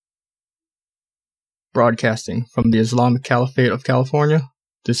Broadcasting from the Islamic Caliphate of California,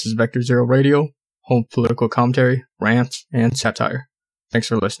 this is Vector Zero Radio, home political commentary, rants, and satire. Thanks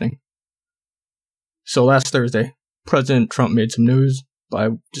for listening. So last Thursday, President Trump made some news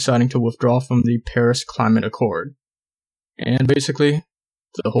by deciding to withdraw from the Paris Climate Accord. And basically,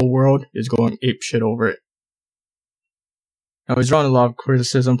 the whole world is going apeshit over it. Now, he's drawn a lot of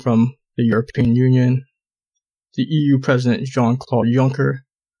criticism from the European Union. The EU President Jean-Claude Juncker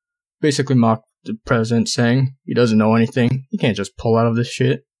basically mocked the president, saying he doesn't know anything. He can't just pull out of this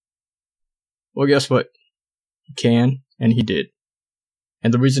shit. Well, guess what? He can, and he did.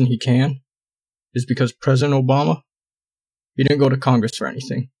 And the reason he can is because President Obama, he didn't go to Congress for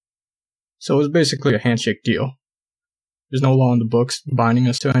anything. So it was basically a handshake deal. There's no law in the books binding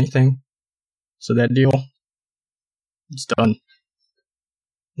us to anything. So that deal, it's done.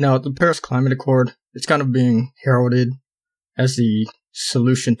 Now, the Paris Climate Accord, it's kind of being heralded as the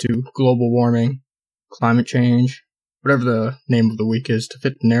solution to global warming, climate change, whatever the name of the week is to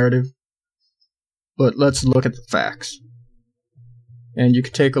fit the narrative. But let's look at the facts. And you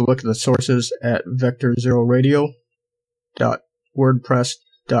can take a look at the sources at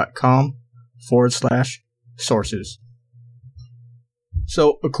vectorzeroradio.wordpress.com/sources.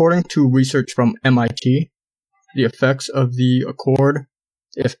 So, according to research from MIT, the effects of the Accord,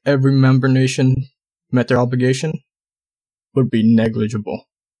 if every member nation met their obligation, would be negligible.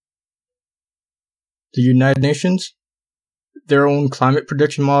 The United Nations, their own climate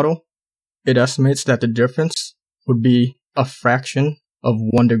prediction model, it estimates that the difference would be a fraction of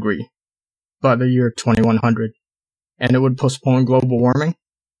 1 degree by the year 2100, and it would postpone global warming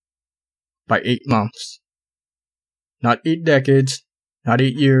by 8 months. Not 8 decades, not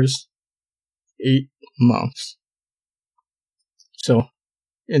 8 years, 8 months. So,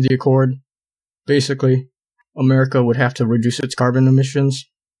 in the Accord, basically, America would have to reduce its carbon emissions.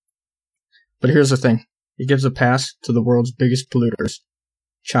 But here's the thing. It gives a pass to the world's biggest polluters,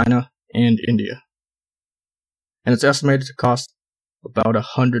 China and India. And it's estimated to cost about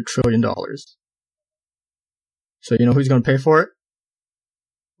 $100 trillion. So you know who's going to pay for it?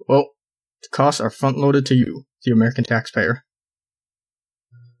 Well, the costs are front-loaded to you, the American taxpayer.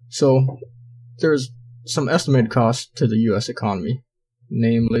 So, there's some estimated costs to the U.S. economy,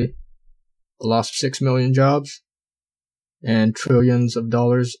 namely the loss of 6 million jobs and trillions of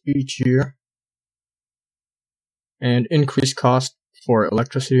dollars each year, and increased cost for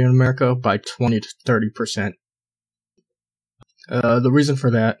electricity in America by 20 to 30%. The reason for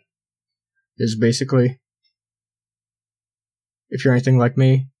that is basically, if you're anything like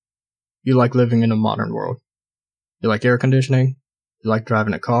me, you like living in a modern world. You like air conditioning, you like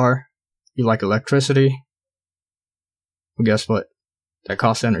driving a car, you like electricity. Well, guess what? That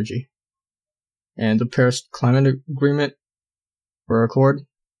costs energy. And the Paris Climate Agreement, or Accord,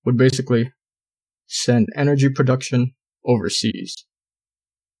 would basically send energy production overseas.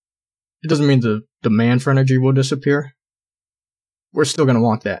 It doesn't mean the demand for energy will disappear. We're still going to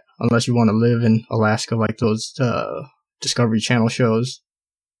want that, unless you want to live in Alaska like those Discovery Channel shows.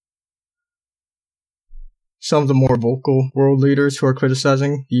 Some of the more vocal world leaders who are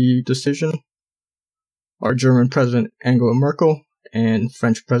criticizing the decision are German President Angela Merkel and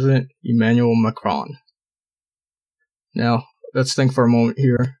French President Emmanuel Macron. Now, let's think for a moment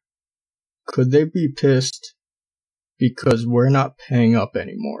here. Could they be pissed because we're not paying up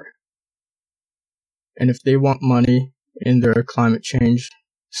anymore? And if they want money in their climate change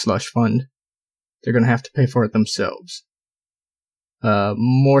slush fund, they're going to have to pay for it themselves.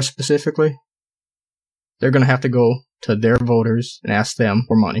 More specifically, they're going to have to go to their voters and ask them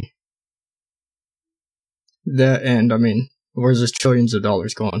for money. Where's this trillions of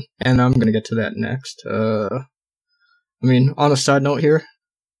dollars going? And I'm going to get to that next. On a side note here,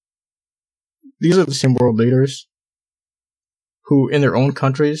 these are the same world leaders who, in their own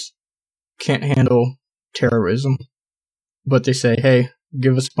countries, can't handle terrorism, but they say, hey,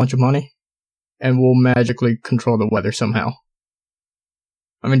 give us a bunch of money, and we'll magically control the weather somehow.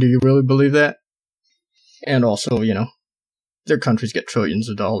 Do you really believe that? And also, their countries get trillions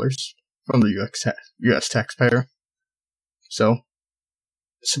of dollars from the U.S. taxpayer. So,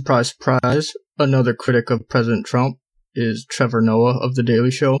 surprise, surprise, another critic of President Trump is Trevor Noah of The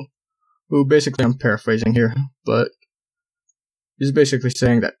Daily Show, who basically, I'm paraphrasing here, but he's basically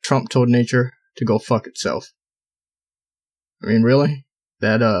saying that Trump told nature to go fuck itself. Really?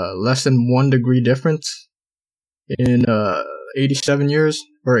 That less than 1 degree difference in 87 years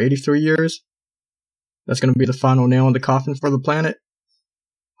or 83 years? That's going to be the final nail in the coffin for the planet?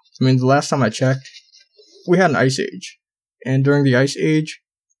 The last time I checked, we had an ice age. And during the ice age,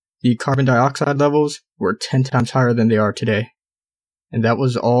 the carbon dioxide levels were 10 times higher than they are today. And that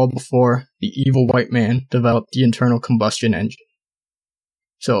was all before the evil white man developed the internal combustion engine.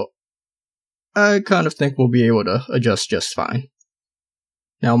 So, I kind of think we'll be able to adjust just fine.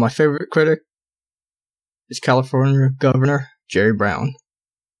 Now, my favorite critic is California Governor Jerry Brown,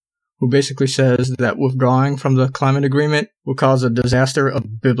 who basically says that withdrawing from the climate agreement will cause a disaster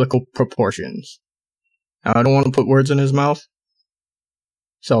of biblical proportions. Now, I don't want to put words in his mouth,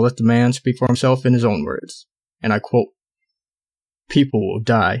 so I'll let the man speak for himself in his own words. And I quote, "People will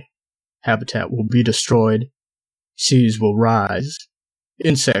die, habitat will be destroyed, seas will rise,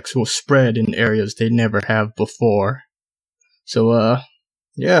 insects will spread in areas they never have before." So,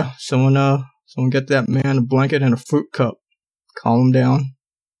 yeah, someone get that man a blanket and a fruit cup. Calm him down.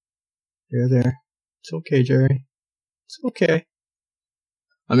 There. It's okay, Jerry. It's okay.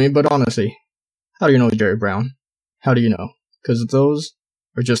 I mean, but honestly, how do you know Jerry Brown? How do you know? Because those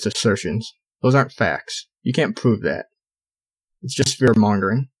are just assertions. Those aren't facts. You can't prove that. It's just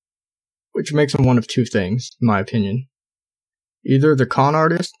fear-mongering. Which makes them one of two things, in my opinion. Either they're con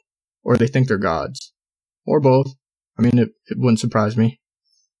artists, or they think they're gods. Or both. I mean, it wouldn't surprise me.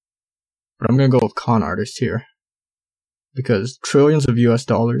 But I'm gonna go with con artist here. Because trillions of US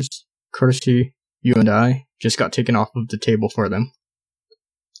dollars, courtesy you and I, just got taken off of the table for them.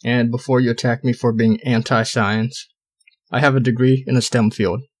 And before you attack me for being anti-science, I have a degree in the STEM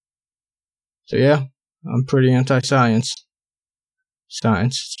field. So yeah, I'm pretty anti-science.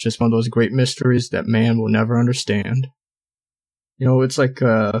 Science is just one of those great mysteries that man will never understand. You know, it's like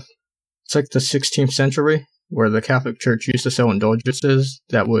the 16th century, where the Catholic Church used to sell indulgences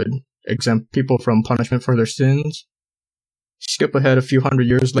that would exempt people from punishment for their sins. Skip ahead a few hundred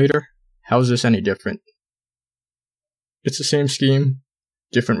years later, how is this any different? It's the same scheme,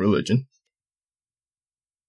 different religion.